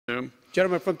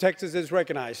Gentleman from Texas is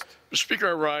recognized. Mr. Speaker,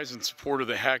 I rise in support of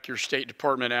the Hack Your State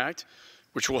Department Act,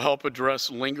 which will help address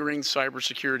lingering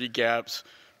cybersecurity gaps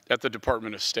at the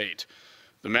Department of State.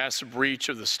 The massive breach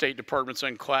of the State Department's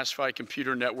unclassified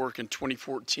computer network in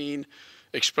 2014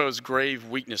 exposed grave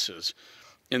weaknesses.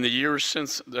 In the years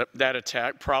since that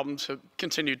attack, problems have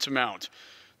continued to mount.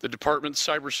 The Department's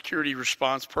cybersecurity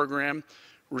response program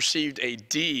received a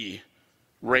D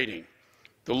rating,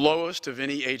 the lowest of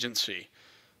any agency,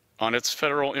 on its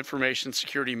Federal Information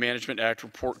Security Management Act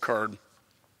report card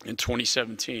in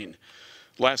 2017.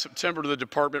 Last September, the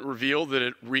department revealed that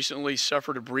it recently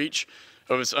suffered a breach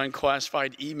of its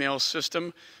unclassified email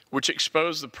system, which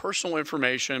exposed the personal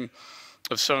information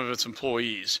of some of its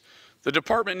employees. The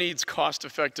department needs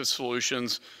cost-effective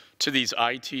solutions to these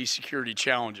IT security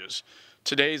challenges.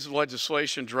 Today's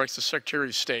legislation directs the Secretary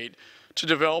of State to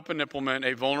develop and implement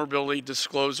a vulnerability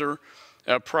disclosure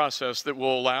process that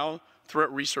will allow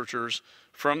threat researchers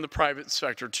from the private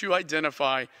sector to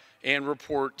identify and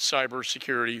report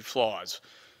cybersecurity flaws.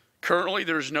 Currently,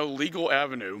 there is no legal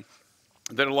avenue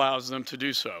that allows them to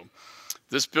do so.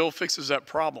 This bill fixes that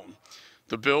problem.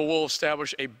 The bill will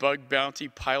establish a bug bounty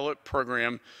pilot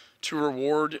program to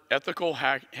reward ethical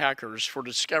hackers for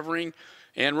discovering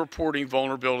and reporting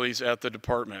vulnerabilities at the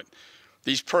department.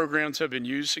 These programs have been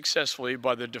used successfully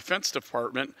by the Defense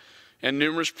Department and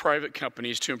numerous private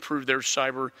companies to improve their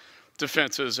cyber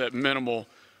defenses at minimal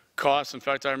cost. In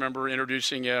fact, I remember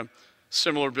introducing a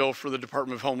similar bill for the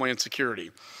Department of Homeland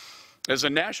Security. As a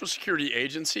national security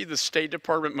agency, the State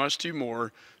Department must do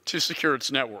more to secure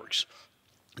its networks.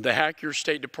 The Hack Your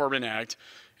State Department Act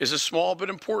is a small but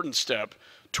important step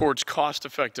towards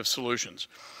cost-effective solutions.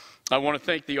 I want to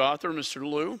thank the author, Mr.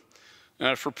 Liu,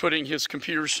 for putting his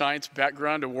computer science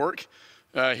background to work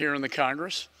here in the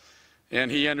Congress. And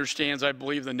he understands, I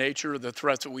believe, the nature of the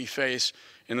threats that we face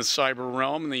in the cyber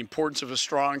realm and the importance of a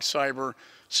strong cyber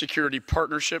security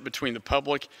partnership between the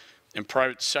public and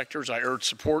private sectors. I urge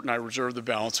support, and I reserve the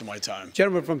balance of my time.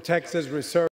 Gentleman from Texas, reserve.